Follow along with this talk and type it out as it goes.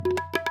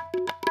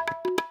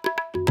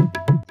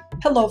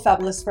Hello,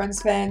 fabulous friends,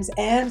 fans,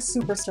 and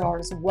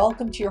superstars.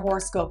 Welcome to your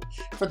horoscope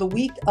for the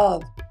week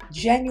of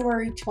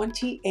January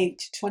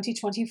 28,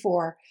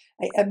 2024.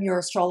 I am your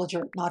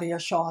astrologer, Nadia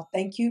Shaw.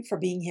 Thank you for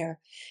being here.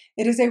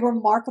 It is a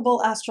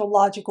remarkable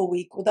astrological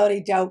week, without a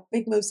doubt.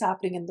 Big moves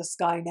happening in the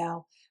sky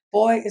now.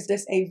 Boy, is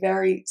this a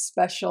very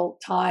special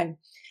time.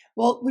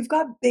 Well, we've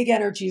got big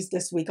energies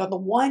this week. On the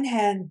one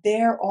hand,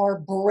 there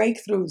are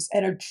breakthroughs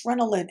and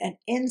adrenaline and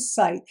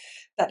insight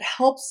that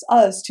helps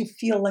us to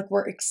feel like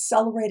we're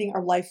accelerating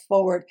our life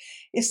forward,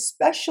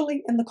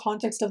 especially in the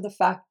context of the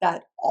fact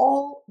that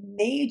all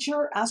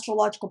major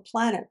astrological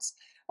planets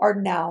are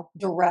now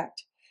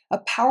direct. A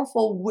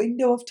powerful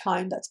window of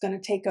time that's going to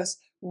take us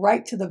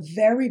right to the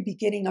very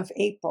beginning of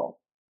April.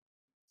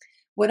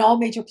 When all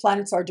major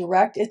planets are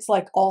direct, it's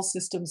like all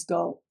systems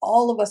go.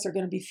 All of us are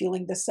going to be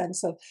feeling this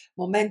sense of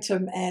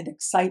momentum and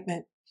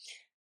excitement.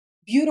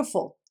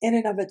 Beautiful in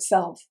and of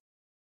itself.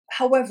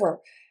 However,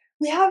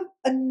 we have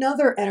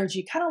another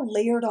energy kind of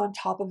layered on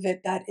top of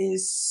it that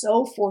is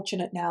so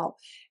fortunate now.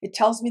 It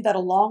tells me that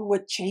along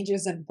with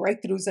changes and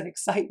breakthroughs and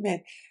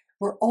excitement,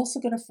 we're also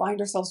going to find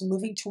ourselves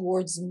moving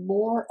towards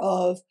more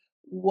of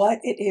what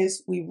it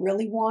is we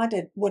really want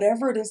and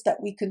whatever it is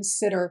that we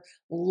consider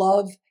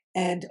love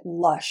and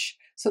lush.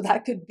 So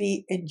that could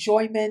be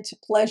enjoyment,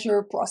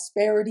 pleasure,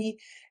 prosperity,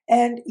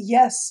 and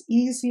yes,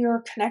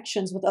 easier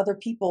connections with other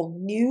people,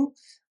 new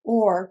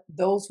or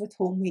those with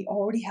whom we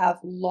already have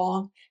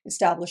long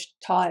established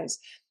ties.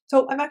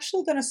 So I'm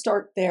actually going to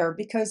start there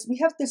because we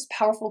have this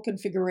powerful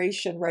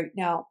configuration right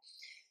now.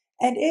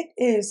 And it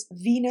is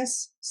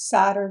Venus,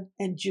 Saturn,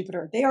 and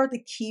Jupiter. They are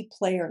the key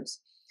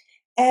players.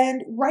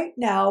 And right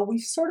now,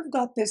 we've sort of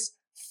got this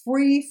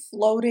free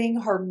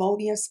floating,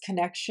 harmonious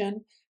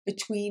connection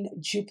between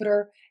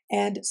Jupiter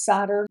and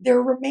Saturn.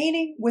 They're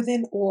remaining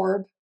within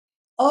orb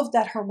of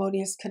that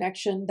harmonious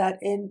connection that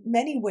in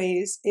many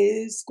ways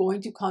is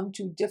going to come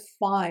to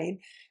define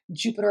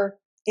Jupiter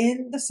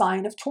in the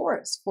sign of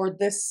Taurus for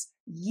this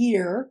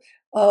year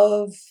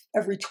of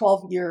every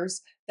 12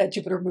 years that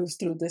Jupiter moves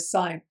through this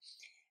sign.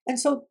 And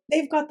so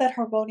they've got that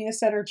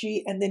harmonious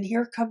energy, and then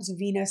here comes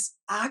Venus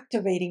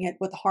activating it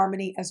with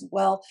harmony as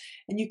well.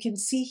 And you can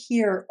see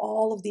here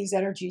all of these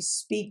energies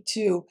speak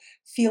to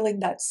feeling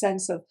that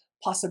sense of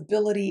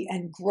possibility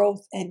and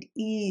growth and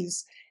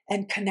ease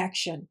and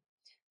connection.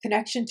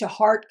 Connection to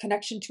heart,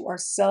 connection to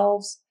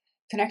ourselves,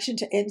 connection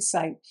to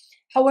insight.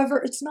 However,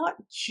 it's not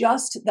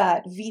just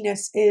that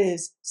Venus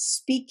is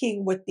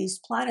speaking with these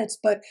planets,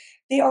 but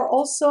they are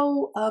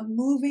also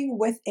moving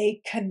with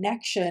a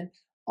connection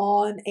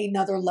on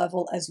another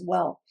level as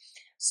well.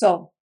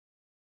 So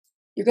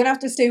you're going to have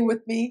to stay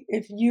with me.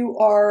 If you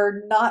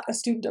are not a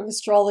student of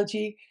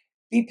astrology,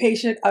 be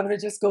patient. I'm going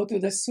to just go through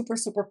this super,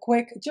 super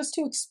quick just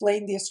to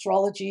explain the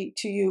astrology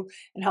to you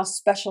and how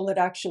special it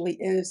actually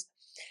is.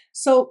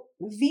 So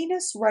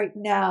Venus right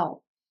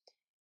now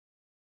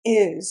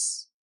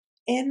is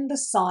in the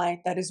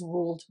sign that is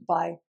ruled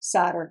by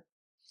Saturn.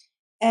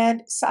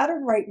 And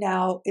Saturn right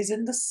now is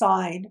in the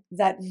sign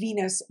that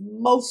Venus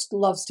most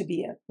loves to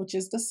be in, which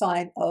is the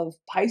sign of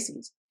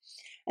Pisces.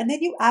 And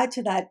then you add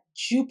to that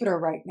Jupiter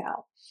right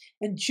now.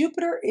 And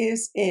Jupiter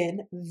is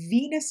in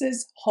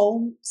Venus's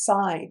home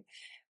sign,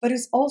 but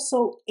is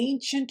also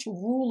ancient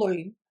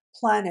ruling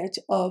planet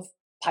of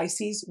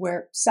Pisces,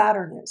 where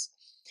Saturn is.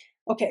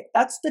 Okay,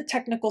 that's the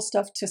technical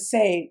stuff to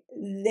say.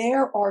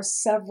 There are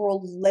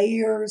several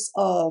layers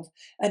of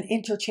an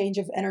interchange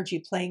of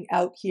energy playing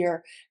out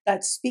here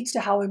that speaks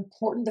to how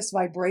important this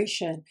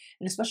vibration,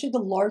 and especially the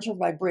larger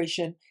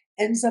vibration,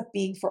 ends up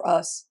being for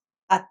us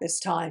at this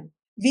time.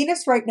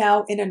 Venus right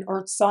now in an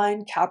earth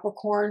sign,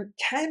 Capricorn,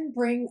 can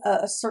bring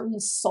a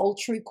certain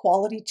sultry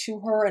quality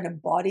to her, an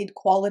embodied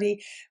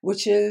quality,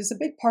 which is a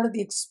big part of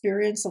the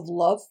experience of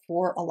love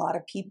for a lot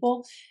of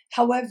people.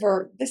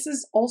 However, this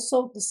is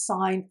also the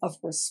sign of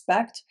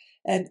respect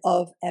and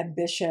of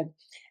ambition.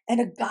 And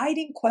a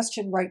guiding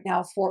question right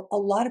now for a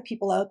lot of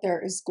people out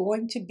there is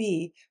going to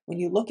be, when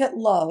you look at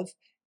love,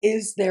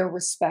 is there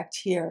respect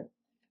here?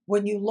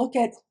 When you look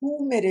at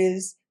whom it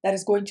is that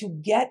is going to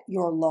get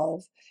your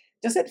love,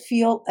 does it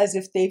feel as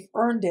if they've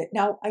earned it?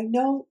 Now, I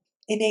know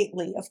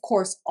innately, of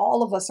course,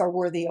 all of us are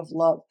worthy of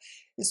love,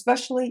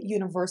 especially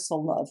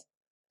universal love.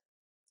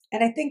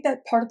 And I think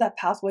that part of that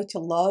pathway to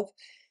love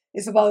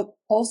is about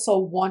also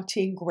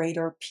wanting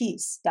greater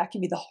peace. That can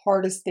be the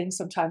hardest thing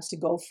sometimes to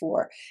go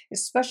for,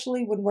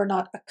 especially when we're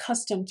not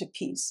accustomed to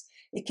peace.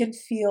 It can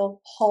feel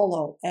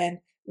hollow and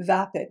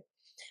vapid.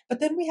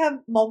 But then we have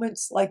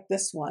moments like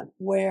this one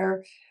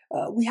where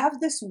we have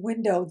this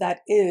window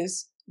that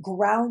is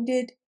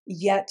grounded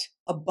yet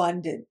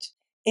abundant.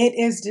 It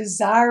is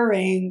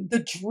desiring the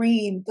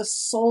dream, the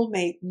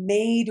soulmate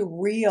made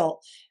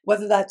real,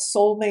 whether that's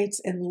soulmates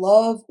in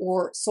love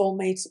or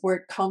soulmates where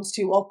it comes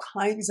to all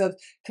kinds of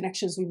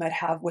connections we might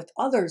have with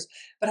others.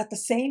 But at the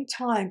same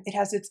time, it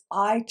has its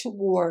eye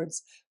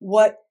towards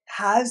what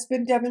has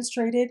been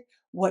demonstrated,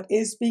 what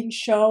is being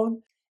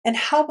shown, and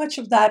how much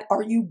of that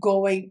are you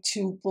going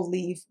to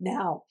believe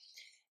now?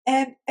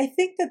 And I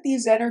think that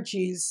these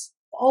energies,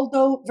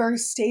 although very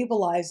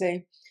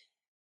stabilizing,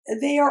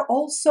 They are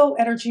also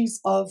energies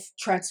of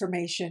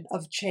transformation,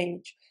 of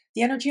change.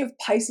 The energy of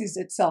Pisces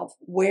itself,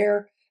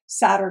 where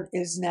Saturn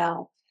is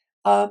now,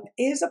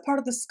 is a part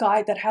of the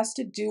sky that has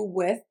to do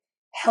with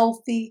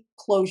healthy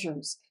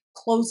closures,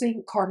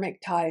 closing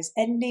karmic ties,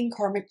 ending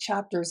karmic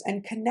chapters,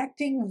 and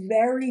connecting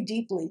very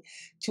deeply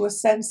to a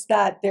sense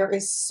that there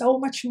is so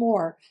much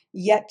more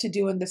yet to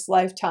do in this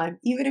lifetime,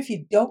 even if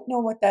you don't know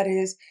what that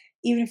is,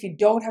 even if you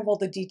don't have all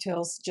the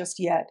details just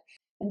yet.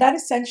 And that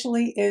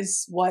essentially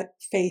is what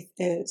faith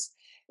is.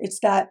 It's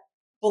that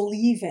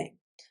believing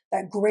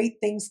that great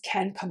things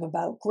can come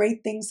about,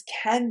 great things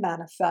can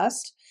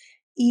manifest,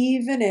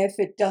 even if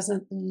it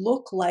doesn't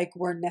look like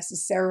we're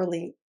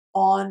necessarily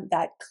on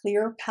that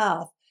clear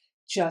path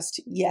just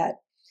yet.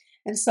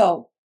 And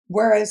so,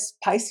 whereas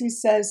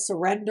Pisces says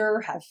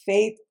surrender, have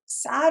faith,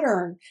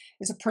 Saturn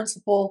is a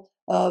principle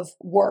of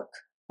work,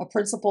 a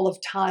principle of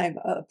time,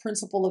 a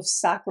principle of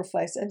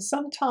sacrifice. And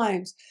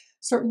sometimes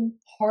certain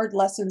hard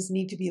lessons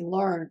need to be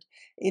learned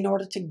in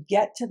order to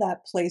get to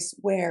that place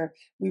where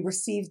we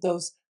receive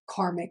those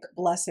karmic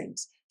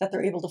blessings, that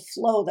they're able to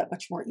flow that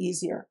much more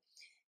easier.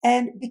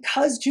 And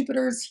because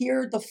Jupiter is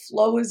here, the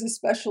flow is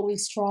especially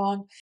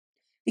strong.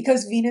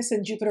 Because Venus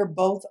and Jupiter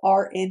both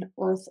are in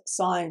earth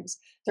signs,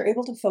 they're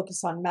able to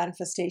focus on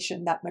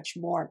manifestation that much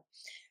more.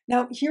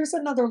 Now, here's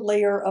another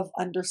layer of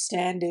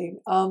understanding.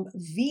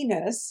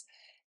 Venus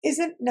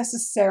isn't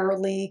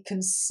necessarily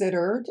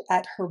considered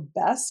at her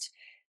best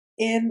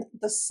in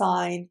the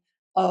sign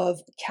of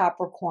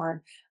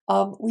Capricorn.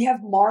 We have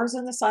Mars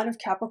in the sign of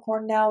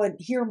Capricorn now, and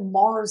here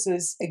Mars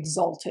is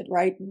exalted,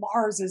 right?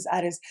 Mars is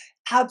at his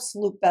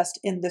absolute best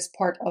in this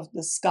part of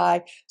the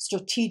sky,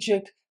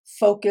 strategic,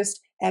 focused,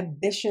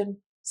 ambition,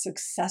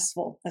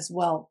 successful as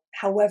well.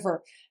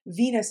 However,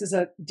 Venus is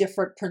a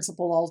different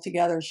principle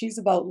altogether. She's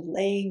about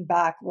laying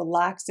back,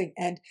 relaxing,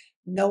 and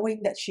knowing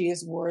that she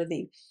is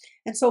worthy.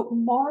 And so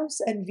Mars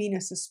and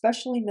Venus,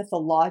 especially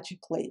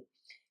mythologically,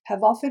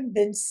 have often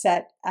been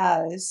set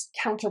as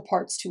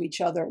counterparts to each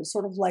other,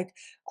 sort of like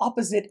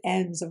opposite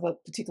ends of a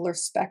particular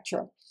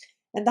spectrum.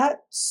 And that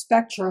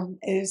spectrum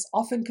is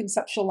often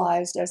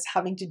conceptualized as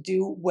having to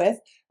do with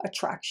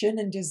attraction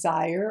and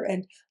desire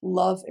and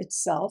love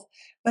itself,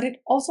 but it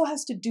also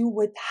has to do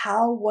with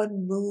how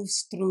one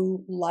moves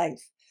through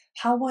life,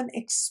 how one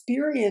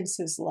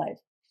experiences life.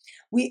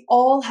 We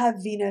all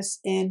have Venus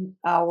in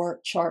our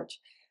chart.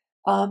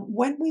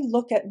 When we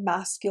look at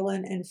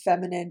masculine and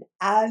feminine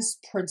as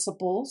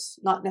principles,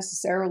 not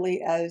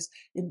necessarily as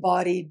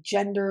embodied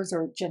genders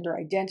or gender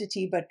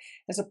identity, but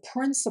as a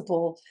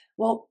principle,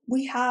 well,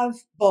 we have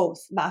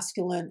both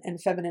masculine and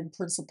feminine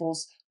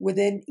principles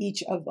within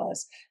each of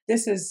us.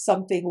 This is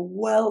something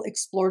well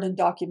explored and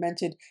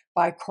documented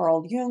by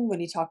Carl Jung when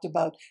he talked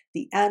about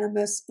the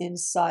animus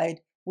inside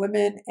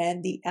women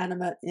and the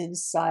anima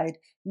inside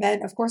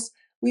men. Of course,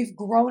 we've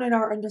grown in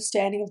our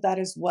understanding of that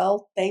as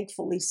well.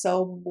 Thankfully,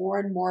 so more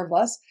and more of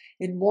us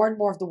in more and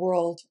more of the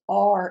world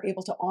are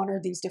able to honor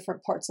these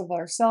different parts of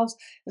ourselves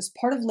as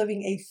part of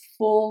living a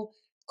full,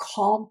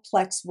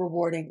 complex,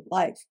 rewarding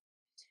life.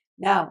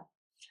 Now,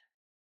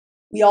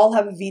 we all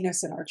have a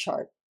Venus in our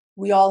chart.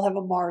 We all have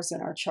a Mars in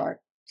our chart.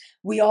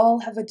 We all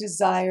have a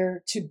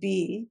desire to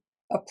be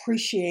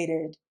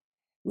appreciated.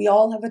 We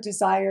all have a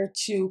desire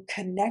to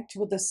connect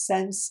with a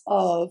sense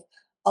of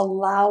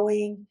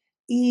allowing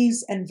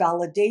ease and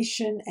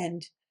validation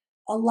and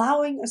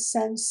allowing a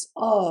sense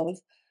of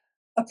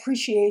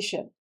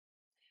appreciation.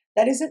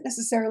 That isn't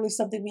necessarily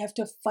something we have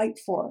to fight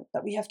for,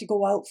 that we have to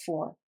go out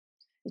for.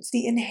 It's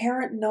the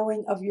inherent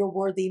knowing of your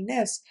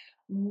worthiness.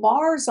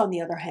 Mars, on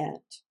the other hand,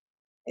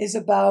 is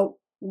about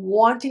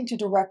wanting to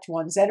direct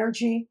one's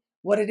energy,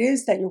 what it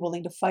is that you're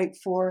willing to fight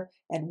for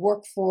and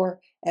work for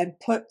and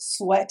put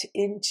sweat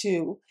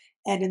into,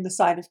 and in the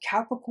sign of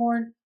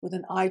Capricorn with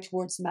an eye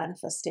towards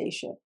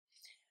manifestation.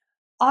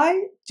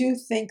 I do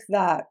think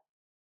that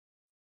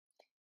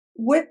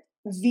with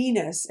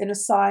Venus in a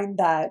sign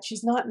that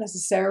she's not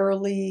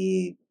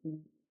necessarily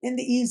in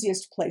the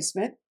easiest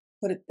placement,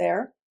 put it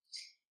there,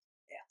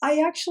 I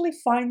actually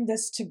find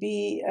this to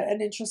be an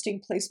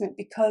interesting placement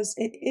because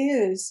it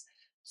is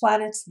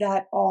planets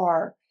that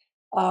are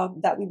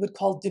that we would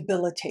call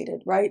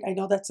debilitated, right? I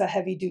know that's a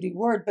heavy duty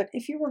word, but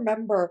if you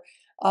remember,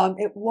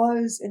 it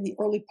was in the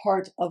early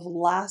part of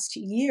last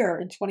year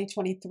in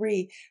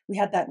 2023, we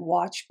had that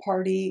watch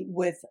party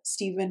with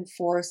Stephen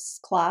Forrest's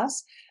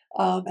class.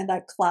 And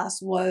that class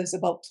was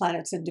about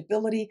planets and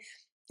debility.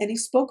 And he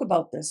spoke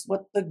about this,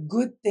 what the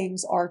good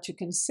things are to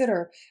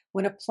consider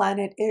when a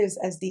planet is,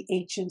 as the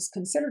ancients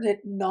considered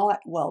it, not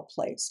well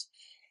placed.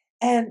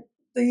 And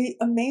the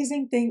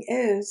amazing thing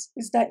is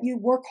that you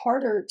work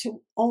harder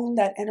to own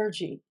that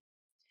energy.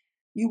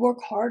 You work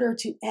harder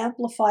to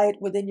amplify it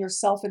within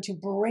yourself and to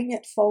bring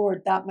it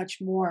forward that much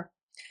more.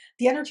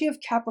 The energy of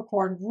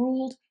Capricorn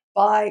ruled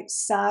by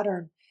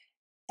Saturn.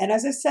 And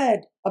as I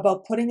said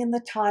about putting in the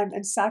time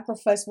and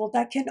sacrifice, well,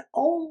 that can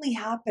only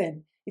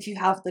happen if you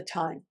have the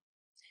time,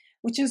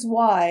 which is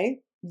why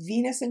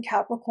Venus and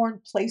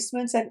Capricorn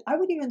placements, and I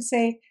would even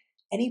say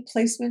any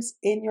placements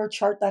in your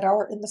chart that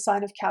are in the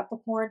sign of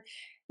Capricorn,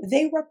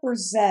 they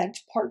represent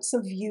parts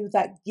of you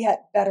that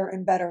get better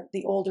and better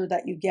the older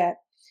that you get.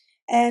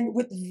 And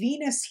with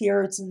Venus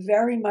here, it's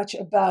very much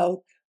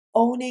about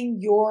owning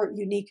your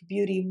unique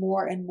beauty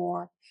more and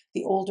more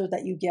the older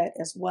that you get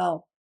as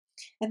well.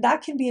 And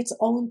that can be its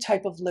own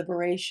type of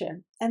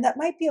liberation. And that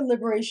might be a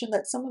liberation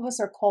that some of us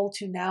are called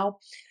to now,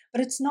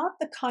 but it's not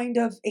the kind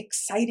of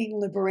exciting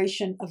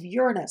liberation of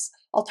Uranus.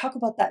 I'll talk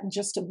about that in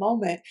just a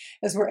moment.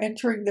 As we're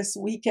entering this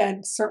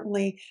weekend,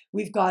 certainly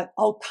we've got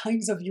all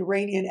kinds of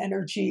Uranian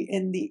energy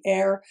in the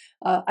air.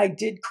 I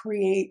did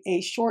create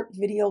a short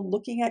video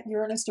looking at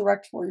Uranus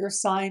direct for your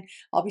sign.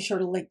 I'll be sure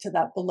to link to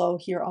that below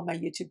here on my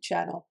YouTube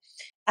channel.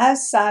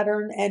 As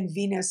Saturn and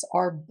Venus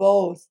are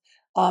both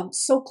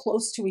so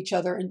close to each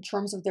other in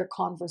terms of their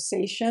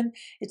conversation,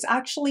 it's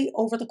actually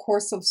over the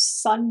course of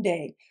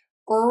Sunday,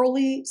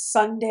 early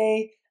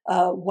Sunday,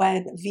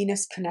 when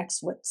Venus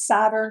connects with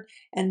Saturn,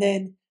 and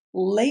then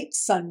late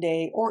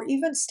Sunday, or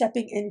even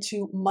stepping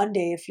into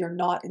Monday if you're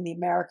not in the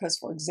Americas,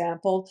 for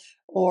example,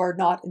 or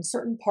not in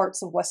certain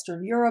parts of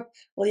Western Europe.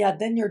 Well, yeah,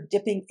 then you're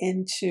dipping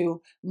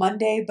into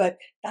Monday, but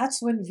that's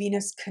when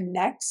Venus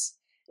connects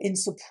in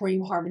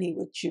supreme harmony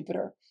with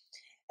Jupiter.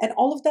 And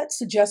all of that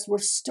suggests we're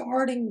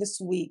starting this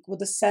week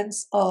with a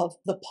sense of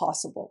the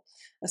possible,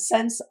 a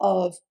sense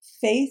of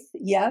faith,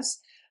 yes,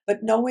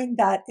 but knowing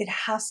that it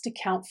has to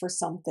count for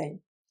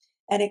something.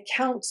 And it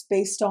counts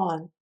based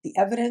on the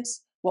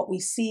evidence, what we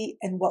see,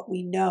 and what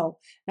we know.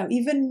 Now,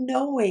 even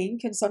knowing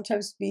can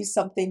sometimes be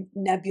something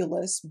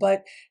nebulous,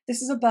 but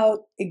this is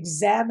about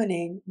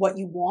examining what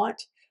you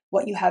want,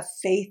 what you have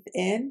faith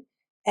in,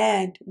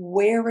 and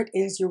where it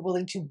is you're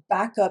willing to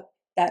back up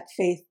that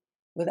faith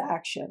with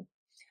action.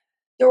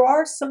 There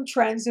are some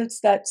transits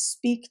that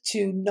speak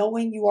to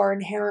knowing you are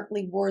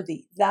inherently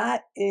worthy.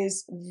 That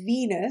is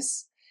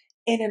Venus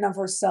in and of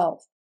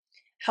herself.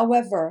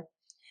 However,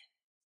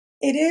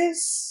 it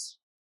is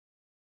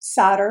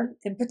Saturn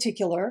in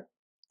particular,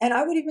 and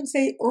I would even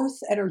say Earth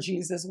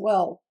energies as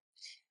well,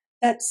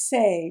 that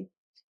say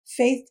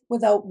faith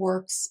without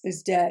works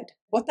is dead.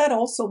 What that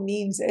also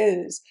means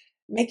is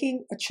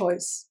making a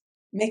choice,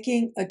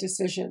 making a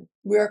decision.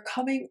 We are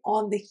coming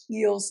on the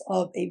heels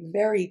of a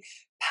very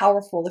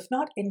powerful, if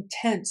not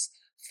intense,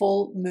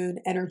 full moon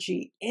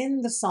energy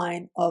in the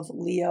sign of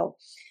Leo.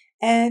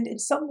 And in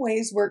some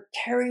ways, we're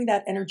carrying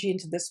that energy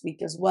into this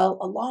week as well,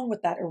 along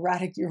with that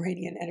erratic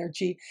Uranian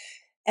energy.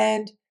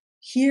 And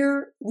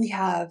here we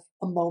have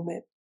a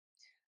moment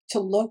to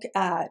look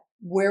at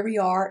where we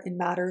are in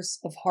matters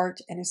of heart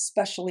and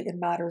especially in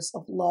matters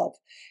of love.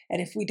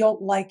 And if we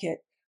don't like it,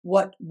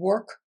 what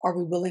work are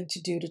we willing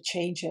to do to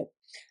change it?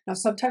 Now,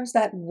 sometimes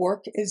that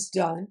work is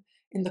done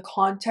in the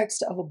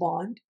context of a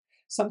bond.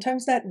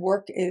 Sometimes that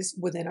work is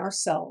within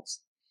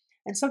ourselves.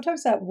 And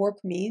sometimes that work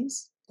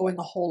means going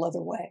a whole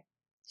other way.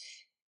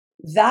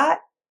 That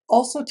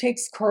also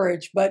takes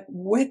courage, but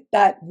with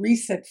that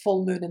recent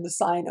full moon in the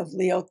sign of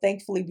Leo,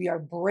 thankfully we are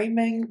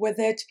brimming with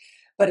it,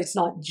 but it's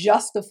not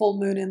just the full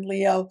moon in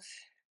Leo.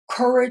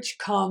 Courage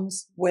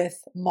comes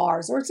with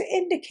Mars, or it's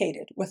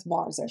indicated with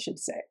Mars, I should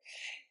say.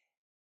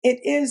 It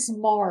is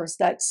Mars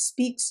that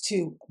speaks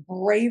to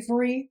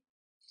bravery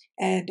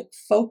and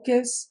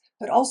focus,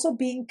 but also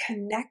being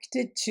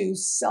connected to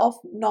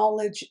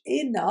self-knowledge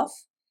enough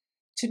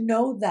to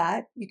know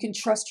that you can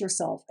trust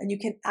yourself and you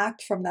can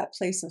act from that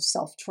place of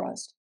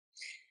self-trust.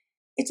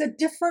 It's a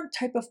different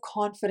type of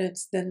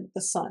confidence than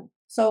the sun.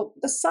 So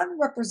the sun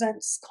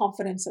represents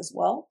confidence as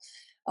well,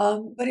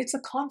 but it's a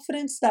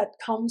confidence that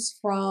comes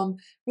from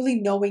really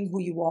knowing who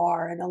you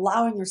are and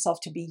allowing yourself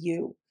to be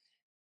you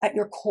at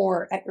your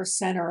core, at your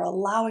center,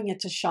 allowing it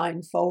to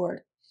shine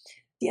forward.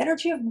 The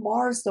energy of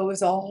Mars, though,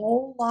 is a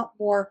whole lot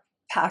more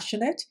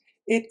passionate.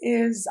 It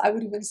is, I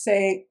would even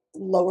say,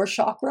 lower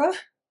chakra.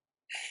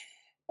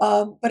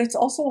 But it's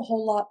also a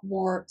whole lot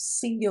more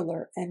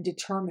singular and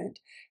determined.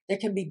 There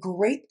can be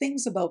great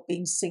things about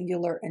being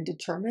singular and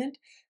determined,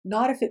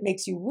 not if it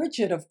makes you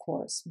rigid, of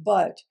course,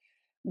 but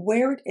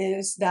where it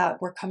is that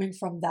we're coming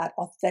from that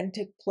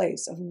authentic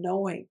place of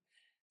knowing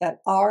that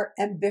our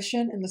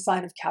ambition in the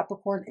sign of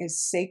Capricorn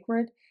is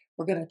sacred.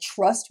 We're going to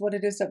trust what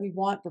it is that we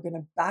want. We're going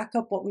to back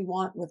up what we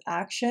want with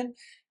action.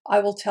 I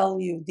will tell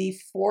you, the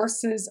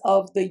forces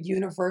of the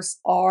universe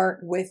are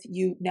with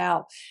you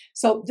now.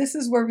 So this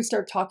is where we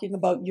start talking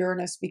about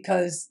Uranus,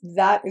 because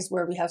that is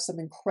where we have some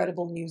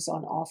incredible news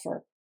on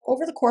offer.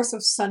 Over the course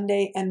of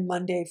Sunday and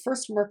Monday,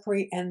 first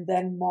Mercury and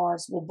then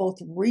Mars will both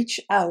reach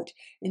out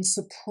in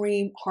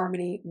supreme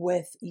harmony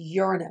with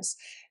Uranus.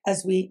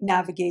 As we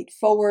navigate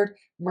forward,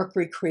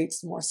 Mercury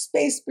creates more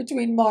space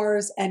between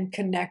Mars and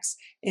connects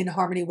in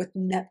harmony with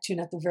Neptune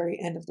at the very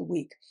end of the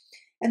week.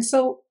 And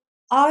so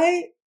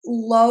I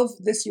love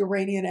this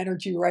Uranian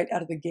energy right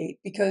out of the gate,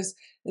 because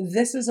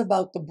this is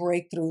about the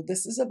breakthrough.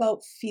 This is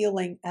about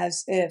feeling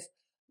as if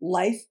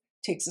life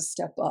takes a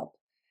step up,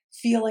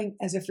 feeling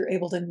as if you're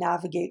able to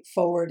navigate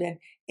forward and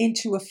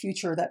into a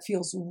future that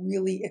feels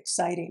really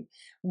exciting.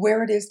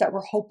 Where it is that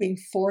we're hoping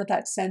for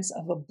that sense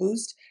of a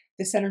boost,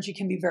 this energy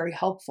can be very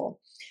helpful.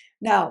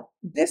 Now,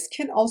 this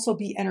can also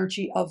be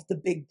energy of the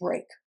big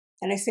break.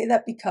 And I say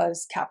that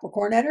because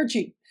Capricorn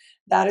energy,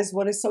 that is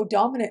what is so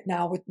dominant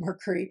now with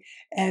Mercury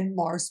and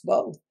Mars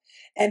both.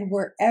 And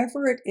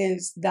wherever it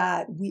is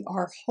that we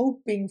are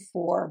hoping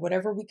for,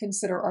 whatever we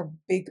consider our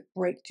big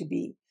break to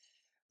be,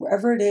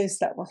 wherever it is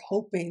that we're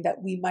hoping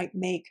that we might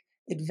make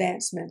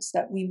advancements,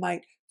 that we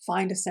might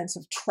find a sense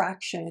of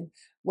traction,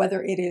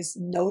 whether it is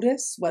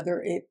notice,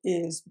 whether it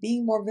is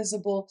being more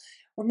visible,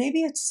 or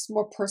maybe it's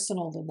more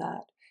personal than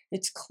that.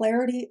 It's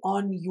clarity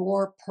on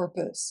your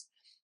purpose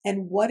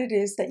and what it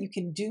is that you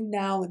can do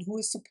now and who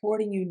is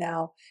supporting you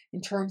now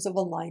in terms of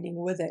aligning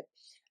with it.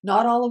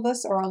 Not all of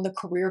us are on the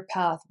career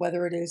path,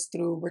 whether it is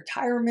through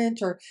retirement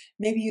or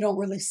maybe you don't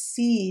really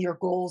see your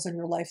goals in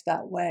your life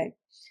that way.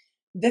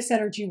 This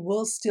energy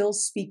will still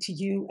speak to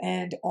you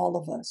and all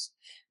of us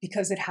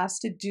because it has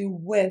to do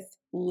with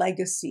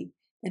legacy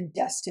and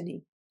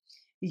destiny.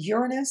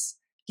 Uranus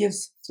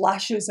gives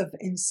flashes of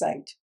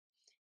insight,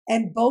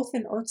 and both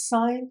in earth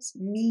signs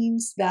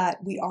means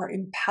that we are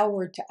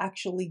empowered to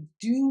actually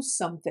do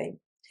something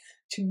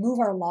to move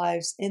our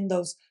lives in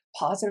those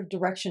positive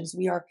directions.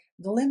 We are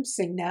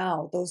glimpsing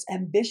now those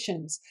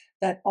ambitions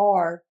that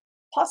are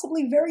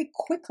possibly very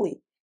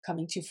quickly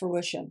coming to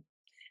fruition.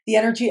 The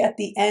energy at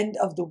the end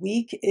of the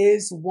week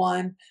is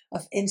one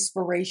of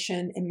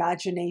inspiration,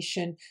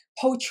 imagination,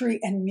 poetry,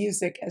 and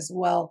music as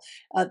well.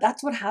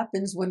 That's what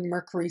happens when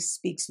Mercury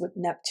speaks with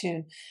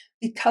Neptune.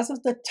 Because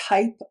of the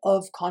type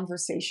of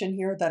conversation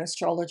here that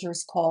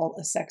astrologers call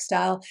a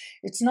sextile,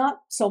 it's not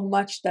so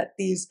much that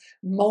these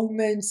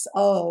moments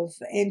of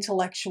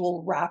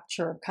intellectual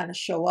rapture kind of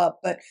show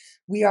up, but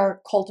we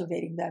are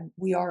cultivating them,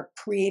 we are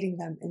creating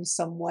them in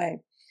some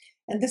way.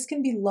 And this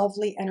can be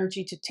lovely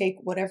energy to take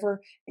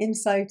whatever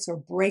insights or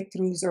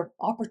breakthroughs or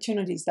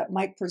opportunities that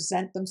might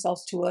present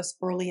themselves to us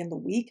early in the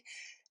week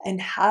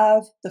and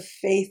have the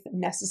faith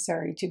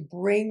necessary to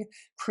bring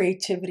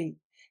creativity,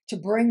 to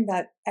bring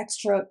that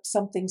extra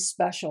something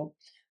special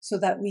so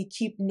that we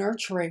keep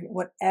nurturing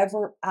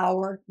whatever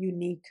our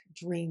unique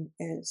dream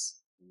is.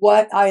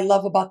 What I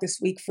love about this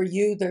week for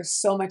you, there's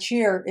so much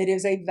here. It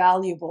is a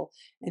valuable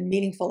and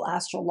meaningful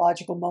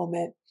astrological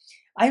moment.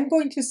 I'm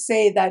going to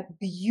say that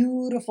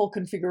beautiful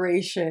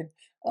configuration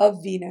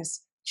of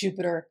Venus,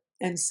 Jupiter,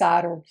 and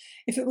Saturn.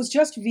 If it was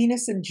just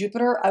Venus and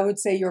Jupiter, I would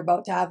say you're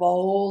about to have a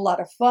whole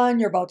lot of fun.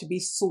 You're about to be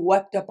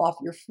swept up off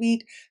your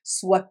feet,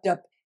 swept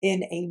up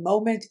in a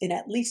moment in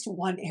at least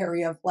one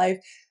area of life.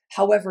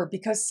 However,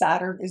 because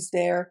Saturn is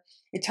there,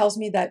 it tells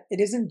me that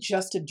it isn't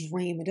just a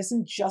dream, it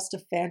isn't just a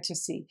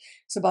fantasy.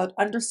 It's about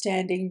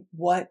understanding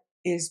what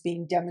is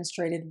being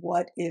demonstrated,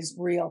 what is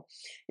real.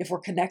 If we're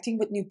connecting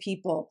with new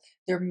people,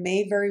 there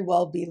may very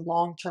well be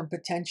long-term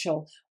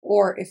potential.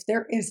 Or if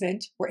there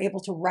isn't, we're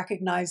able to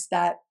recognize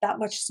that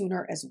much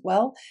sooner as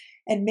well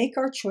and make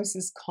our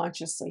choices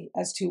consciously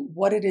as to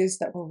what it is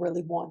that we're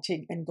really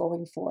wanting and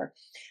going for.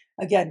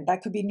 Again,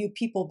 that could be new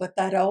people, but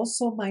that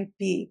also might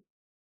be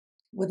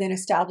within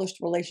established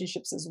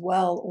relationships as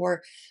well,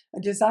 or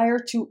a desire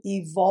to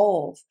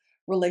evolve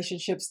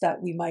relationships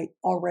that we might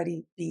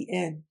already be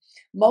in.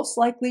 Most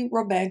likely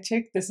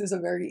romantic. This is a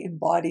very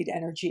embodied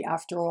energy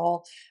after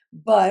all.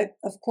 But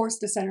of course,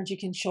 this energy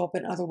can show up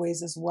in other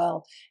ways as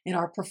well in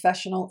our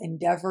professional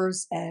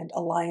endeavors and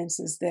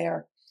alliances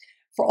there.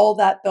 For all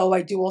that, though,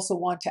 I do also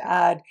want to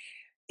add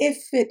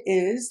if it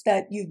is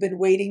that you've been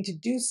waiting to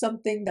do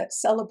something that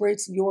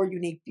celebrates your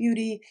unique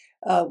beauty,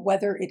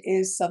 whether it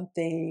is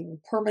something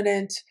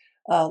permanent,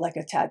 like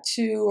a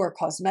tattoo or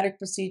cosmetic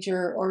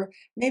procedure, or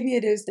maybe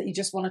it is that you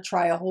just want to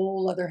try a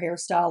whole other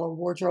hairstyle or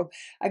wardrobe,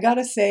 I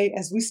gotta say,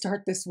 as we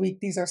start this week,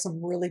 these are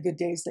some really good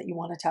days that you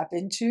want to tap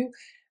into.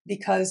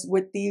 Because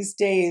with these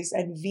days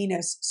and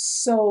Venus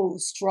so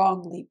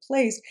strongly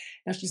placed,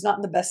 now she's not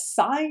in the best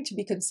sign to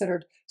be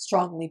considered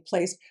strongly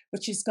placed,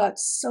 but she's got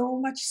so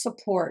much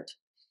support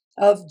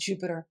of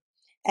Jupiter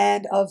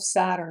and of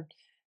Saturn.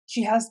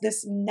 She has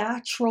this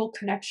natural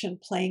connection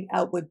playing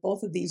out with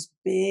both of these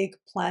big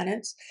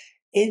planets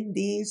in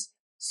these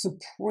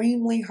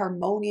supremely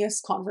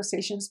harmonious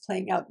conversations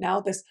playing out now,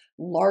 this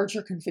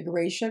larger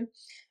configuration.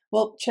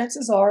 Well,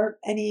 chances are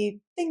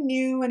anything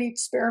new, any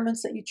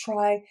experiments that you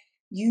try,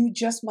 you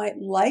just might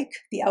like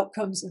the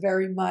outcomes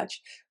very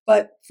much.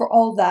 But for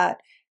all that,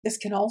 this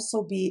can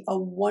also be a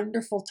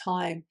wonderful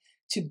time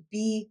to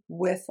be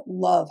with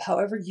love,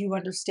 however you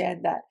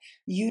understand that.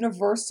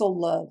 Universal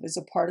love is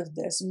a part of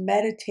this,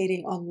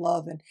 meditating on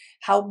love and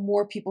how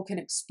more people can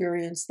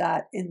experience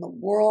that in the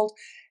world,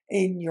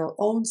 in your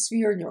own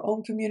sphere, in your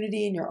own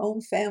community, in your own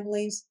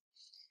families,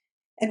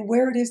 and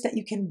where it is that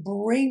you can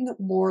bring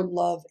more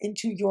love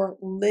into your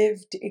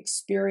lived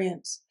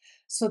experience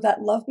so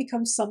that love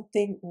becomes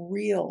something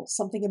real,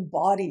 something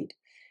embodied.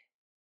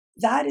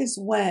 That is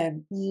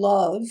when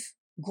love,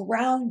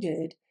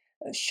 grounded,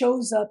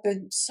 shows up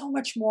in so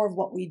much more of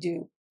what we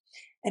do.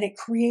 And it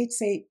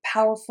creates a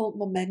powerful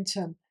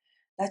momentum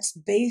that's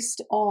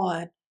based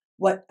on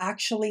what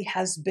actually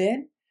has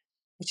been,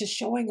 which is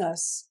showing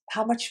us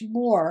how much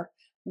more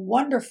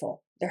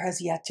wonderful there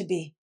has yet to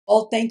be.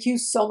 Well, thank you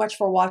so much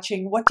for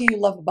watching. What do you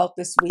love about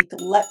this week?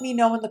 Let me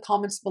know in the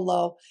comments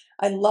below.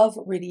 I love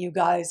reading you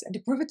guys. And to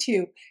prove it to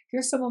you,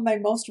 here's some of my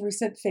most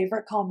recent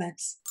favorite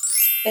comments.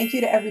 Thank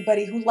you to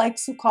everybody who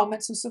likes, who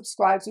comments, who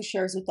subscribes, who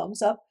shares, who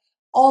thumbs up.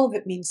 All of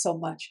it means so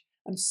much.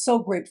 I'm so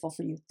grateful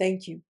for you.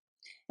 Thank you.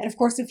 And of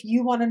course, if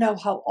you want to know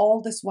how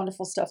all this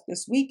wonderful stuff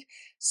this week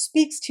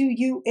speaks to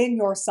you in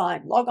your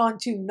sign, log on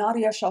to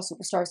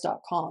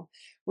NadiaShawSuperstars.com,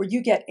 where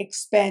you get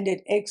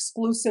expanded,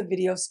 exclusive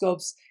video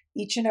scopes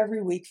each and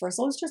every week for as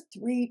low as just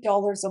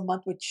 $3 a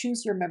month with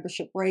choose your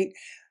membership rate.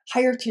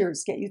 Higher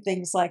tiers get you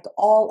things like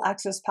all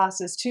access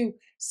passes to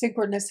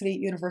Synchronicity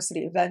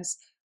University events,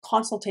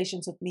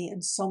 consultations with me,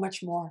 and so much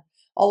more.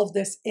 All of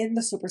this in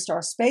the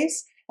Superstar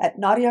space at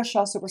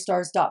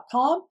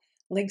NadiaShawSuperstars.com.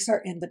 Links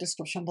are in the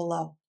description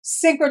below.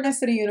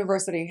 Synchronicity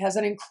University has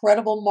an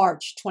incredible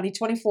March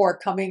 2024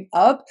 coming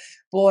up.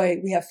 Boy,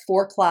 we have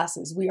 4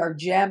 classes. We are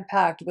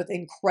jam-packed with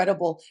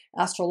incredible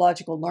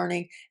astrological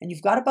learning, and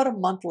you've got about a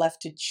month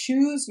left to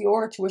choose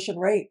your tuition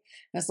rate.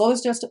 As low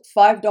as just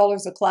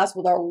 $5 a class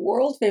with our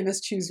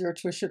world-famous Choose Your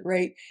Tuition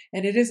Rate,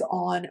 and it is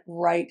on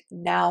right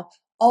now.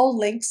 All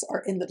links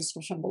are in the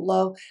description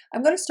below.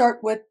 I'm going to start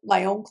with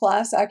my own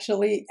class,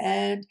 actually,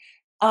 and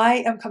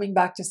I am coming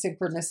back to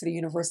Synchronicity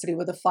University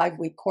with a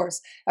 5-week course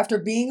after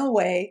being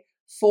away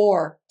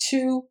for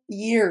 2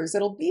 years.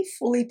 It'll be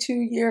fully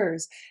 2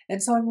 years.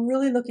 And so I'm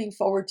really looking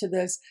forward to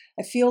this.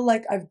 I feel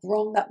like I've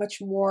grown that much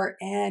more,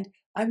 and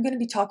I'm going to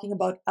be talking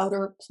about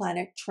outer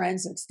planet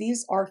transits.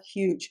 These are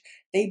huge.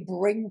 They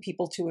bring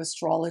people to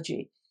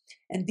astrology.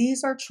 And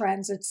these are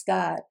transits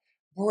that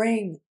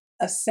bring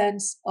a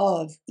sense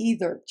of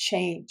either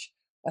change,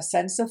 a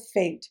sense of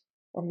fate,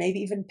 or maybe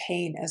even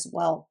pain as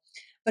well.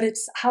 But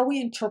it's how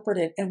we interpret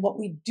it and what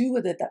we do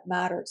with it that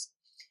matters.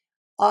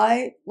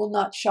 I will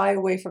not shy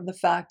away from the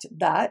fact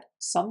that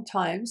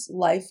sometimes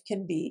life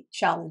can be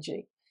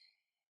challenging,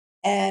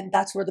 and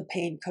that's where the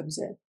pain comes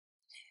in.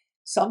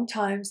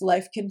 Sometimes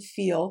life can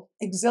feel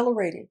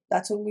exhilarating.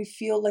 That's when we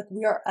feel like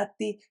we are at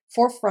the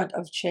forefront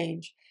of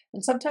change.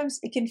 And sometimes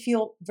it can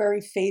feel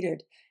very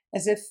fated,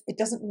 as if it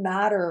doesn't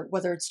matter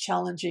whether it's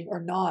challenging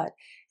or not.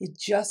 It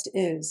just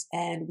is,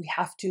 and we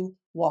have to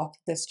walk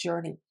this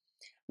journey.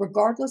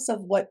 Regardless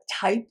of what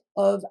type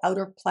of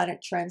outer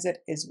planet transit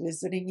is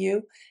visiting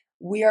you,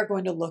 we are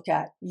going to look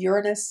at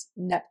Uranus,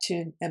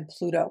 Neptune, and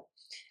Pluto.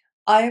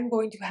 I am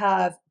going to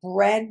have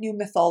brand new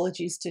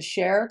mythologies to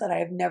share that I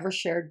have never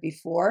shared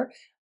before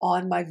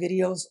on my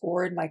videos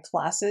or in my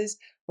classes.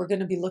 We're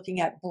going to be looking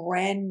at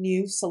brand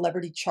new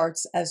celebrity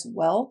charts as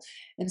well.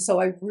 And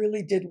so I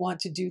really did want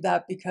to do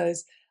that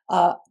because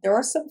there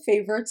are some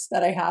favorites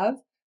that I have.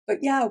 But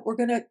yeah, we're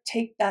going to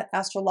take that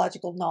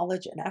astrological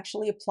knowledge and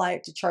actually apply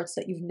it to charts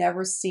that you've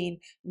never seen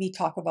me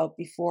talk about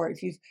before.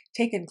 If you've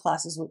taken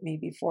classes with me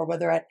before,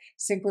 whether at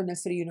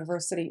Synchronicity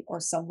University or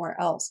somewhere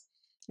else.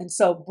 And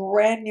so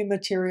brand new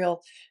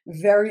material,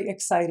 very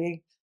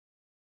exciting.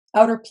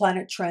 Outer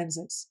planet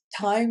transits,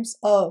 times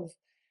of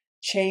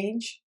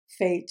change,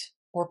 fate,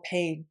 or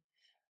pain.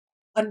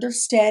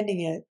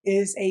 Understanding it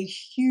is a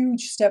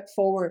huge step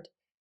forward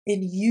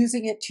in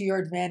using it to your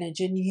advantage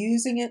and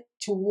using it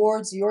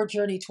towards your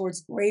journey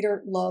towards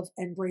greater love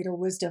and greater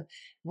wisdom.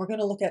 We're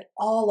going to look at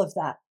all of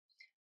that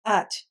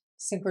at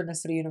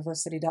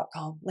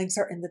synchronicityuniversity.com. Links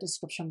are in the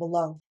description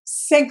below.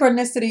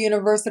 Synchronicity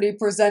University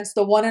presents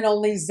the one and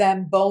only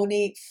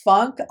Zamboni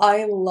Funk.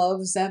 I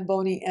love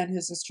Zamboni and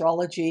his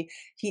astrology.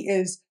 He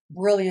is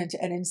brilliant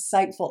and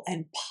insightful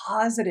and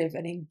positive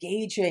and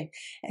engaging.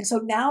 And so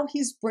now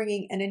he's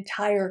bringing an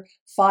entire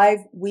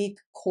 5-week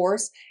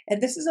course.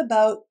 And this is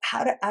about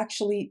how to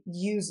actually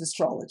use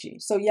astrology.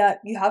 So yeah,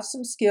 you have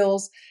some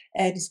skills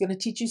and he's going to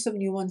teach you some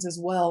new ones as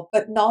well.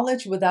 But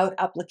knowledge without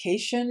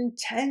application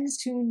tends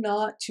to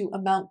not to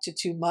amount to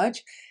too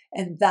much.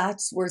 And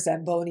that's where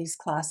Zamboni's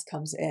class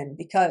comes in,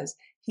 because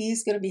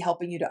he's going to be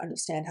helping you to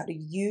understand how to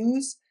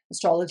use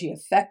astrology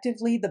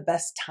effectively, the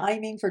best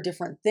timing for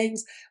different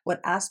things,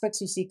 what aspects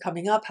you see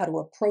coming up, how to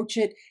approach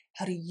it,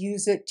 how to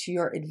use it to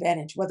your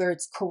advantage, whether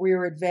it's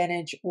career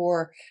advantage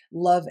or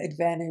love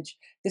advantage.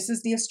 This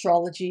is the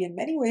astrology in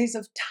many ways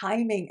of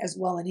timing as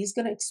well, and he's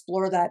going to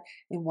explore that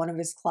in one of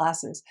his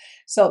classes.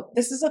 So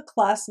this is a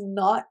class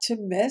not to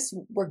miss,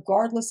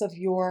 regardless of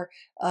your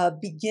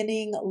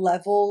beginning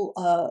level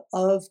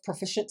of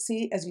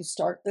proficiency. As you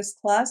start this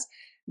class,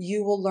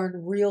 you will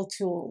learn real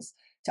tools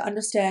to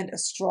understand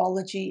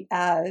astrology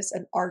as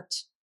an art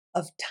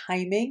of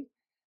timing,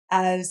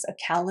 as a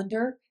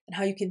calendar, and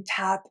how you can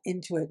tap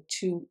into it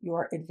to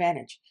your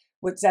advantage.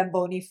 With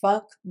Zamboni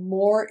Funk,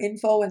 more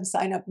info and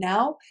sign up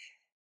now.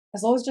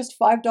 As low as just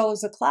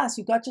 $5 a class,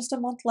 you've got just a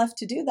month left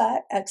to do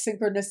that at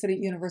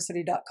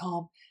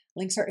synchronicityuniversity.com.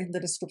 Links are in the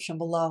description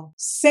below.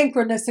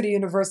 Synchronicity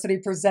University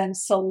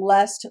presents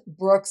Celeste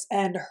Brooks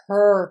and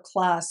her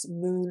class,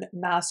 Moon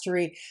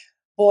Mastery.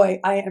 Boy,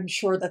 I am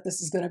sure that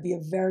this is going to be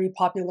a very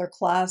popular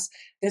class.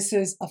 This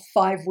is a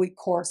 5-week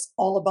course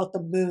all about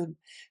the moon,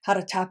 how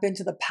to tap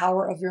into the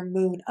power of your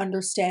moon,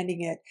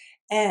 understanding it,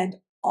 and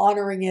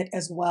honoring it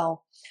as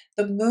well.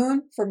 The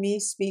moon for me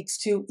speaks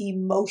to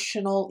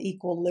emotional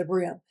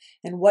equilibrium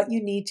and what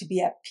you need to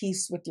be at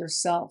peace with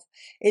yourself.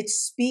 It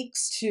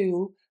speaks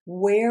to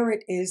where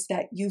it is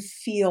that you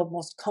feel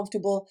most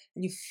comfortable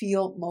and you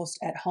feel most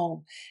at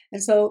home.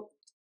 And so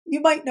you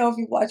might know if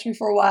you've watched me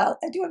for a while,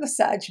 I do have a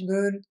Sag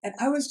moon. And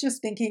I was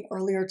just thinking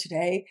earlier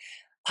today,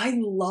 I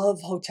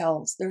love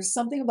hotels. There's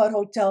something about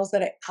hotels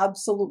that I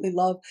absolutely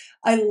love.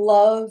 I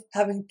love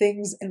having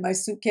things in my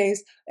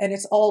suitcase and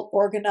it's all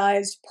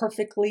organized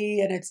perfectly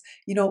and it's,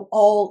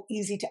 all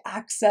easy to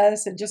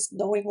access and just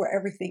knowing where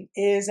everything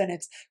is and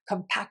it's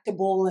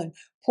compactable and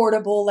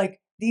portable.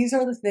 Like these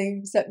are the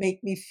things that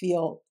make me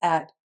feel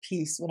at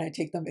peace when I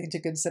take them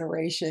into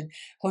consideration.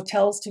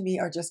 Hotels to me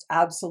are just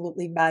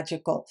absolutely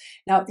magical.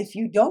 Now, if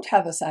you don't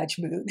have a Sag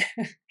moon,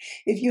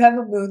 if you have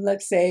a moon,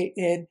 let's say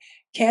in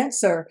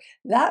Cancer,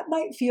 that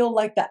might feel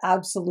like the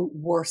absolute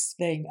worst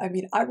thing. I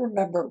mean, I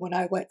remember when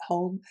I went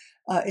home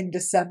in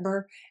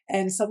December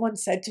and someone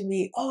said to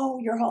me, "Oh,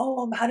 you're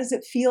home. How does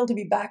it feel to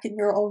be back in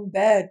your own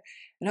bed?"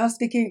 And I was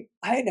thinking,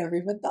 I had never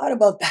even thought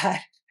about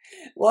that.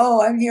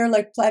 Whoa, I'm here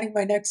like planning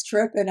my next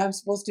trip and I'm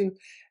supposed to,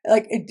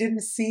 like, it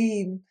didn't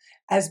seem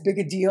as big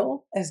a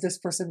deal as this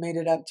person made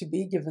it out to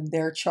be given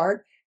their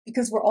chart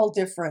because we're all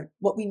different.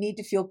 What we need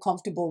to feel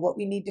comfortable, what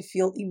we need to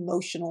feel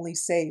emotionally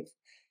safe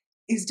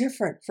is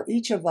different for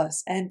each of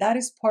us. And that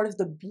is part of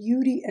the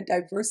beauty and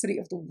diversity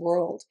of the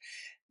world.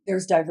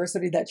 There's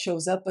diversity that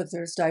shows up, but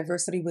there's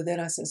diversity within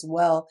us as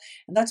well.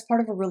 And that's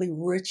part of a really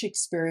rich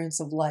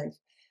experience of life.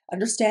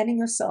 Understanding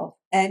yourself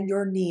and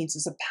your needs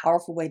is a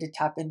powerful way to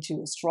tap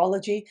into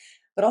astrology,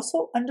 but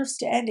also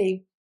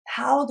understanding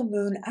how the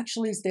moon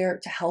actually is there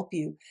to help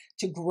you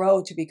to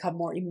grow, to become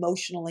more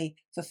emotionally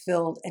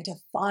fulfilled, and to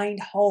find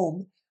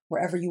home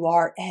wherever you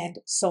are, and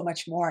so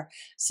much more.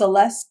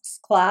 Celeste's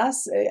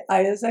class,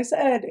 as I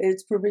said,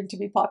 it's proving to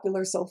be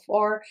popular so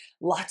far.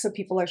 Lots of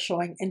people are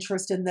showing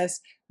interest in this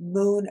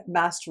Moon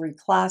Mastery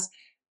class.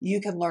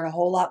 You can learn a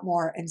whole lot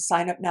more and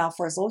sign up now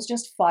for as low as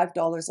just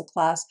 $5 a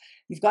class.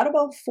 You've got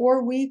about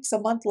 4 weeks, a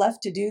month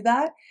left to do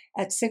that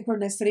at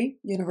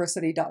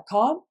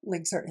synchronicityuniversity.com.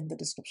 Links are in the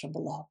description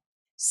below.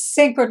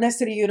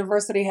 Synchronicity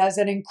University has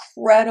an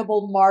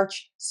incredible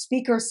March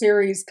speaker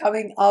series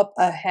coming up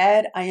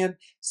ahead. I am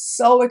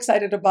so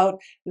excited about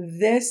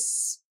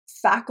this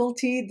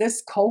faculty,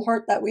 this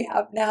cohort that we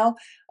have now.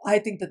 I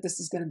think that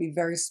this is going to be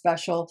very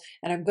special.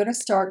 And I'm going to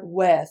start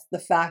with the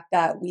fact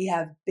that we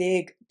have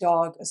big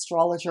dog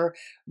astrologer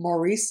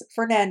Maurice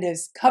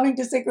Fernandez coming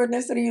to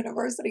Synchronicity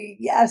University.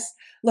 Yes,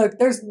 look,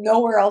 there's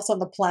nowhere else on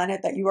the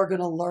planet that you are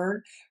going to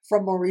learn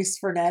from Maurice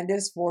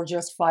Fernandez for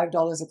just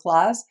 $5 a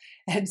class.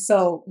 And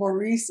so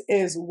Maurice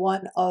is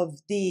one of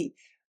the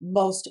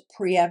most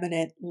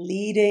preeminent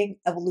leading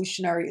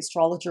evolutionary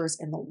astrologers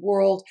in the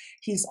world.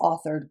 He's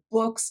authored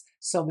books,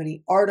 so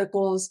many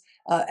articles,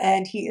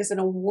 and he is an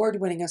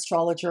award-winning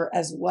astrologer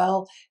as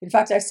well. In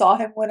fact, I saw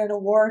him win an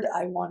award.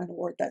 I won an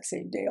award that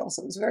same day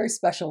also. It was very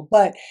special.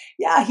 But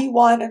yeah, he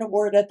won an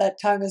award at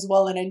that time as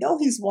well, and I know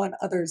he's won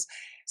others.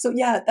 So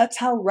yeah, that's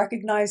how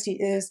recognized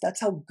he is. That's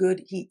how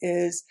good he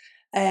is.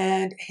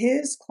 And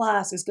his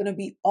class is going to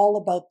be all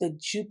about the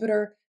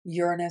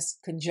Jupiter-Uranus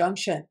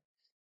conjunction.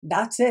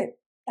 That's it,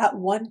 that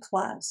one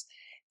class.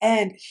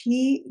 And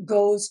he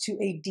goes to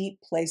a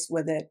deep place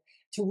with it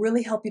to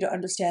really help you to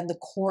understand the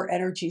core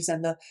energies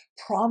and the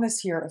promise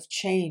here of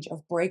change,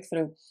 of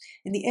breakthrough.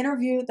 In the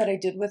interview that I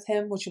did with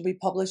him, which will be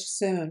published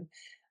soon,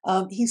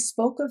 he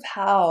spoke of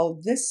how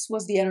this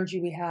was the energy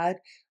we had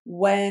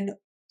when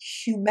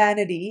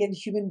humanity and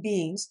human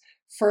beings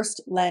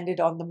first landed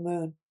on the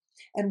moon.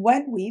 And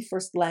when we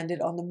first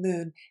landed on the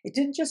moon, it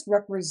didn't just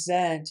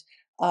represent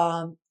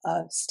a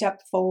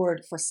step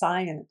forward for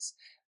science,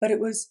 but it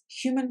was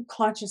human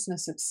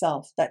consciousness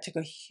itself that took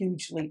a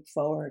huge leap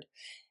forward.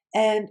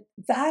 And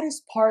that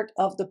is part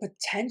of the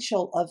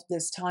potential of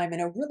this time in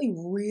a really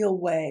real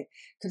way,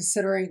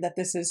 considering that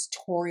this is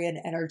Taurian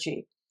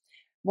energy.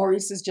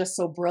 Maurice is just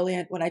so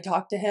brilliant. When I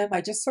talk to him,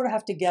 I just sort of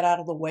have to get out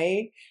of the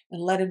way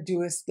and let him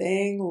do his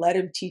thing, let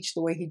him teach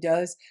the way he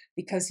does,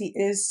 because he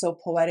is so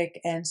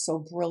poetic and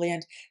so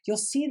brilliant. You'll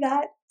see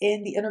that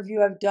in the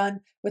interview I've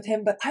done with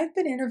him, but I've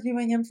been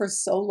interviewing him for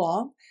so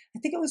long. I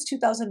think it was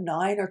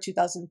 2009 or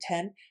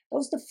 2010. That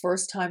was the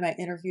first time I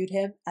interviewed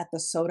him at the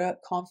SOTA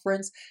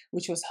conference,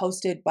 which was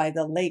hosted by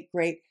the late,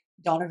 great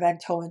Donna Van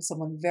Toen,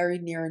 someone very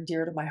near and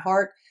dear to my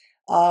heart.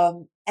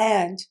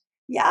 And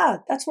yeah,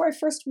 that's where I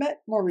first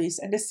met Maurice,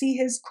 and to see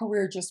his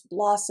career just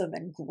blossom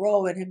and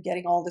grow and him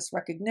getting all this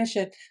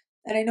recognition.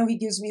 And I know he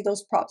gives me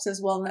those props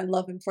as well, and I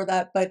love him for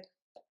that. But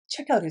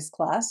check out his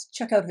class,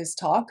 check out his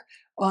talk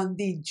on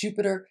the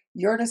Jupiter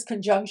Uranus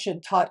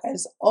conjunction, taught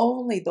as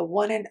only the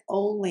one and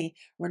only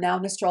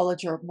renowned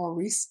astrologer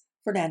Maurice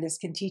Fernandez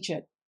can teach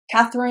it.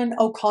 Catherine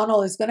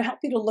O'Connell is going to help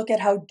you to look at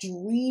how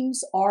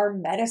dreams are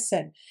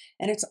medicine.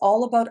 And it's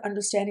all about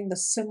understanding the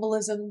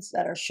symbolisms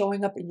that are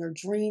showing up in your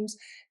dreams.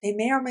 They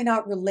may or may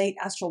not relate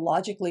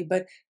astrologically,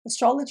 but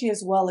astrology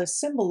as well is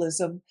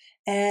symbolism.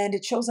 And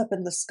it shows up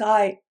in the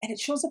sky and it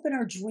shows up in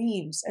our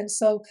dreams. And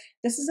so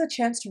this is a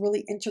chance to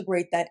really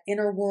integrate that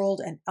inner world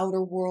and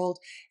outer world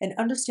and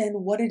understand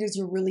what it is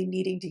you're really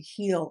needing to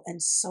heal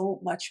and so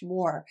much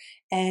more.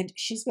 And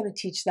she's going to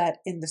teach that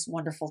in this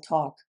wonderful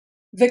talk.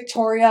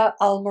 Victoria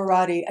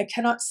Al-Muradi. I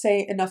cannot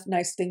say enough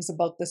nice things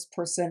about this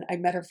person. I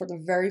met her for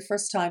the very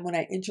first time when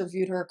I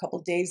interviewed her a couple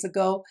days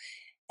ago,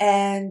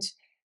 and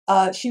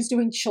she's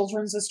doing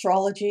children's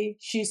astrology.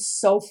 She's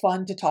so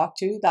fun to talk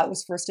to. That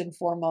was first and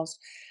foremost.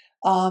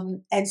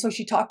 And so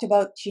she talked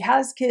about she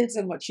has kids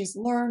and what she's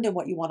learned and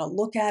what you want to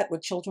look at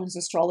with children's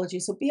astrology.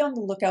 So be on the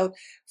lookout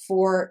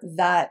for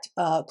that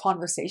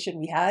conversation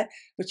we had.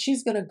 But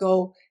she's going to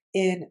go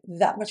in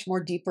that much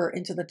more deeper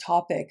into the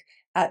topic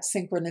at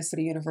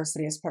Synchronicity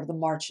University as part of the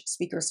March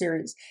speaker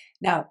series.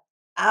 Now,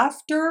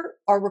 after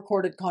our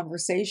recorded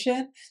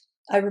conversation,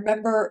 I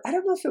remember, I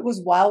don't know if it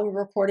was while we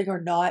were recording or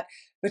not,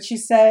 but she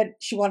said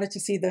she wanted to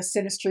see the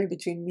synastry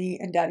between me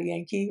and Daddy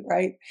Yankee,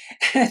 right?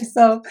 And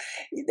so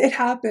it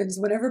happens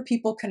whenever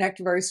people connect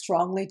very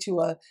strongly to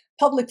a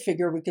public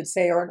figure, we could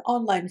say, or an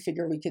online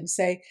figure, we can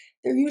say,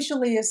 there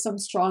usually is some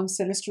strong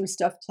synastry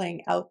stuff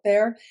playing out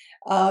there.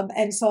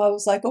 And so I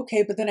was like,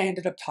 okay, but then I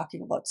ended up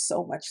talking about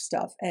so much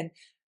stuff. And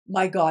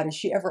my God, is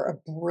she ever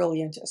a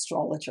brilliant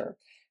astrologer?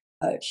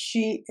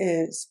 She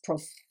is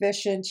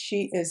proficient.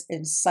 She is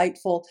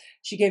insightful.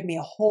 She gave me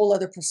a whole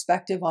other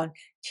perspective on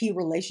key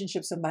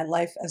relationships in my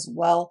life as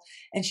well.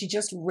 And she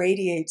just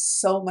radiates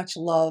so much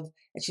love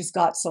and she's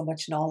got so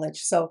much knowledge.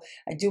 So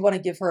I do want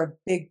to give her a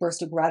big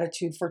burst of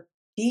gratitude for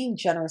being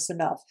generous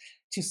enough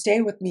to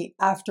stay with me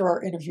after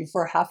our interview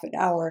for half an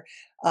hour,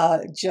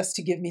 just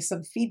to give me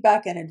some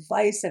feedback and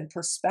advice and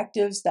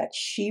perspectives that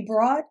she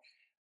brought.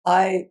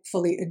 I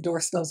fully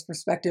endorse those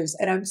perspectives.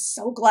 And I'm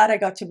so glad I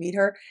got to meet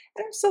her.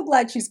 And I'm so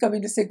glad she's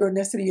coming to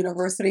Synchronicity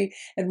University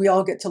and we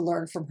all get to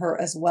learn from her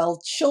as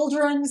well.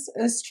 Children's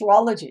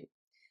astrology.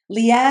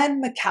 Leanne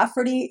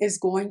McCafferty is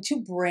going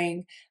to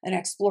bring an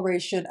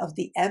exploration of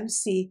the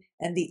MC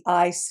and the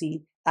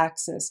IC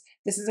axis.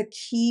 This is a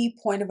key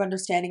point of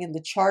understanding in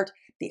the chart.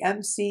 The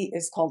MC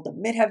is called the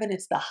midheaven.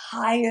 It's the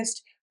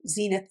highest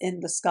zenith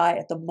in the sky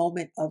at the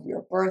moment of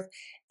your birth.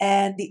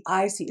 And the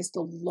IC is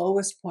the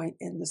lowest point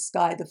in the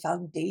sky, the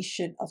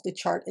foundation of the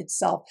chart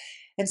itself.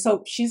 And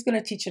so she's going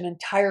to teach an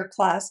entire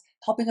class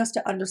helping us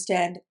to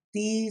understand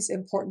these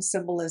important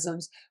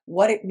symbolisms,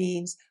 what it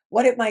means,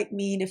 what it might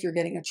mean if you're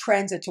getting a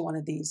transit to one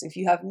of these, if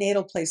you have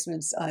natal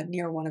placements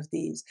near one of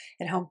these,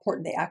 and how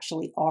important they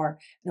actually are.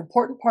 An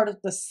important part of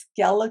the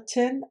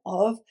skeleton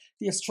of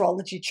the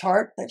astrology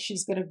chart that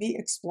she's going to be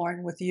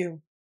exploring with you.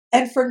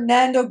 And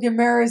Fernando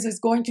Guimaraes is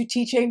going to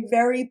teach a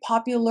very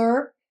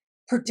popular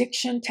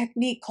prediction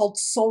technique called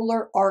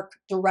solar arc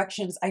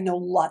directions. I know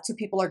lots of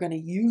people are going to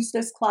use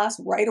this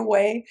class right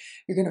away.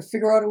 You're going to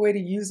figure out a way to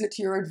use it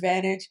to your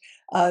advantage,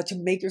 to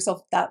make yourself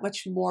that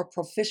much more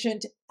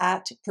proficient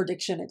at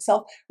prediction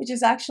itself, which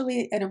is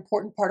actually an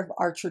important part of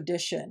our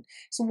tradition.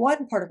 It's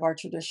one part of our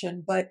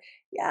tradition, but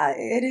yeah,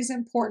 it is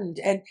important.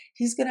 And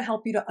he's going to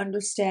help you to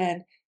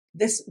understand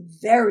this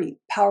very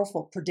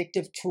powerful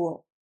predictive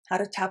tool, how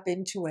to tap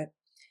into it,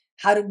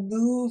 how to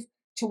move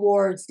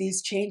towards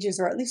these changes,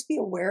 or at least be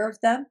aware of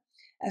them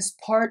as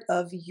part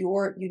of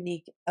your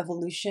unique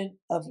evolution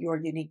of your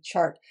unique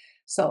chart.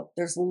 So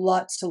there's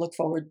lots to look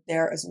forward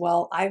there as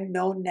well. I've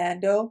known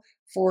Nando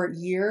for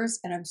years,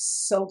 and I'm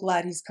so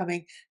glad he's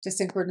coming to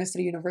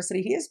Synchronicity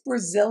University. He is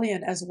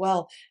Brazilian as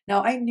well.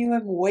 Now, I knew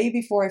him way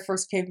before I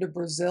first came to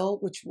Brazil,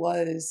 which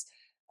was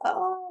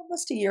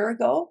almost a year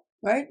ago,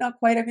 right? Not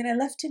quite. I mean, I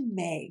left in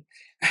May,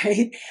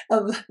 right?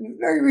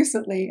 Very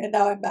recently, and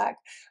now I'm back.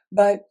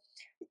 But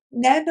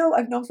Nando,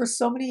 I've known for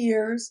so many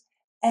years,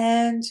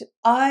 and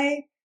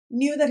I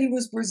knew that he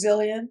was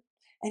Brazilian,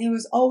 and he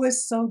was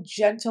always so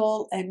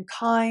gentle and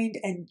kind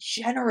and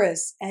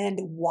generous and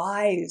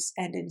wise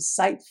and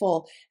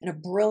insightful and a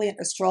brilliant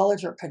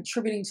astrologer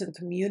contributing to the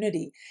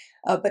community.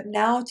 But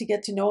now to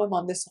get to know him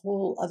on this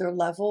whole other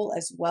level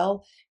as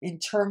well, in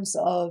terms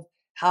of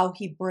how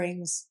he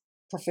brings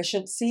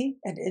proficiency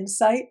and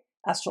insight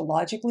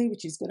astrologically,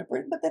 which he's going to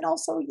bring, but then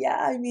also, yeah,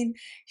 I mean,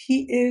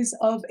 he is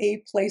of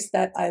a place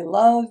that I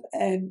love,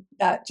 and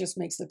that just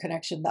makes the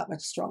connection that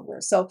much stronger.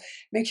 So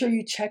make sure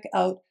you check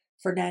out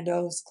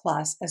Fernando's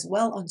class as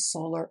well on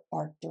solar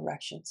arc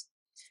directions.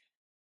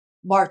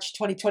 March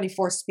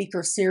 2024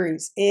 speaker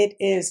series. It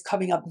is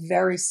coming up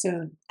very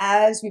soon.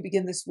 As we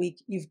begin this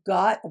week, you've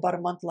got about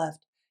a month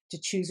left to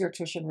choose your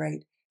tuition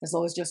rate, as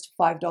low as just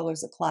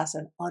 $5 a class,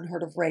 an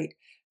unheard of rate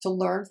to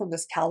learn from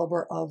this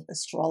caliber of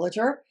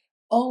astrologer,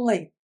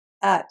 only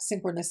at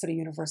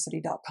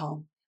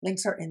synchronicityuniversity.com.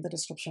 Links are in the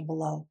description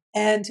below.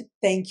 And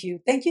thank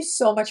you. Thank you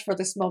so much for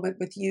this moment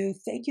with you.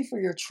 Thank you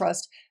for your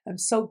trust. I'm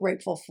so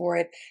grateful for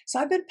it. So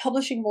I've been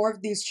publishing more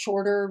of these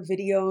shorter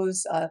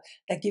videos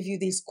that give you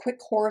these quick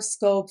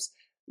horoscopes,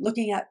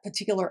 looking at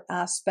particular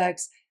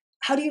aspects.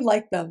 How do you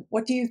like them?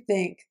 What do you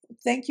think?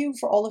 Thank you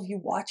for all of you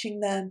watching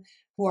them,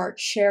 who are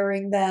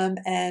sharing them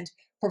and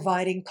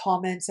providing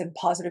comments and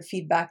positive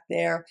feedback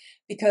there,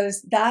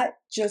 because that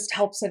just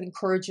helps and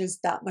encourages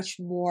that much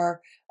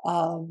more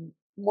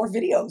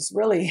videos,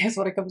 really, is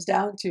what it comes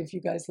down to. If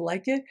you guys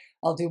like it,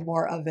 I'll do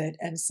more of it.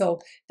 And so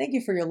thank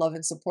you for your love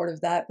and support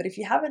of that. But if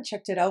you haven't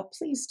checked it out,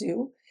 please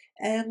do.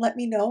 And let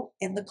me know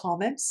in the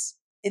comments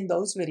in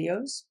those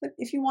videos, but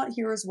if you want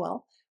here as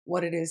well,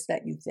 what it is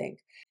that you think.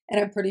 And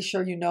I'm pretty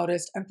sure you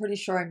noticed, I'm pretty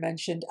sure I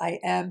mentioned I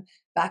am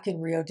back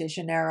in Rio de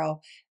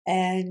Janeiro.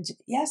 And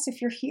yes,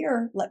 if you're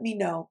here, let me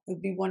know. It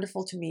would be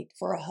wonderful to meet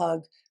for a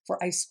hug,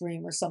 for ice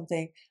cream or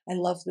something. I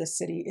love this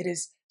city. It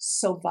is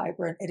so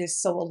vibrant. It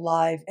is so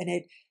alive, and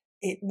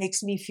it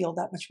makes me feel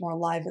that much more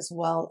alive as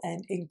well.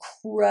 And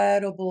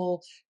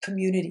incredible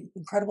community,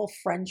 incredible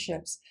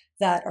friendships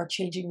that are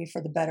changing me for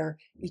the better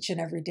each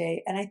and every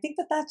day. And I think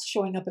that that's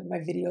showing up in my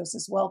videos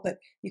as well, but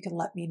you can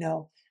let me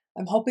know.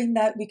 I'm hoping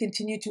that we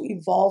continue to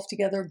evolve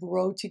together,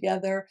 grow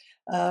together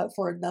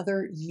for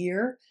another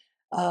year.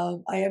 I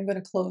am going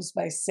to close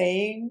by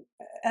saying,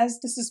 as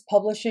this is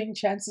publishing,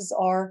 chances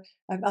are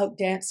I'm out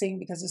dancing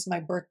because it's my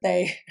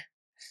birthday.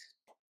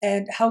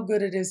 And how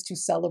good it is to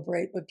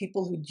celebrate with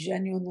people who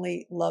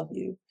genuinely love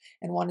you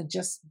and want to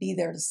just be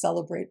there to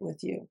celebrate with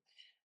you.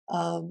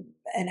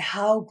 And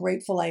how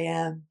grateful I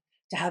am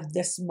to have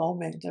this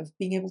moment of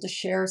being able to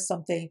share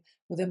something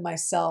within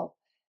myself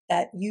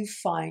that you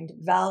find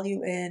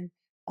value in,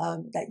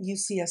 that you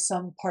see as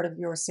some part of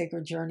your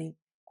sacred journey.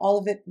 All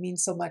of it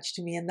means so much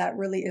to me. And that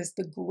really is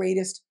the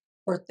greatest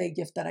birthday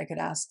gift that I could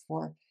ask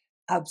for.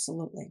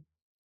 Absolutely.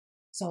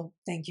 So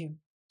thank you.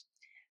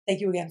 Thank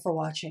you again for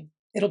watching.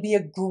 It'll be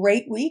a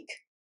great week.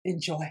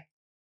 Enjoy.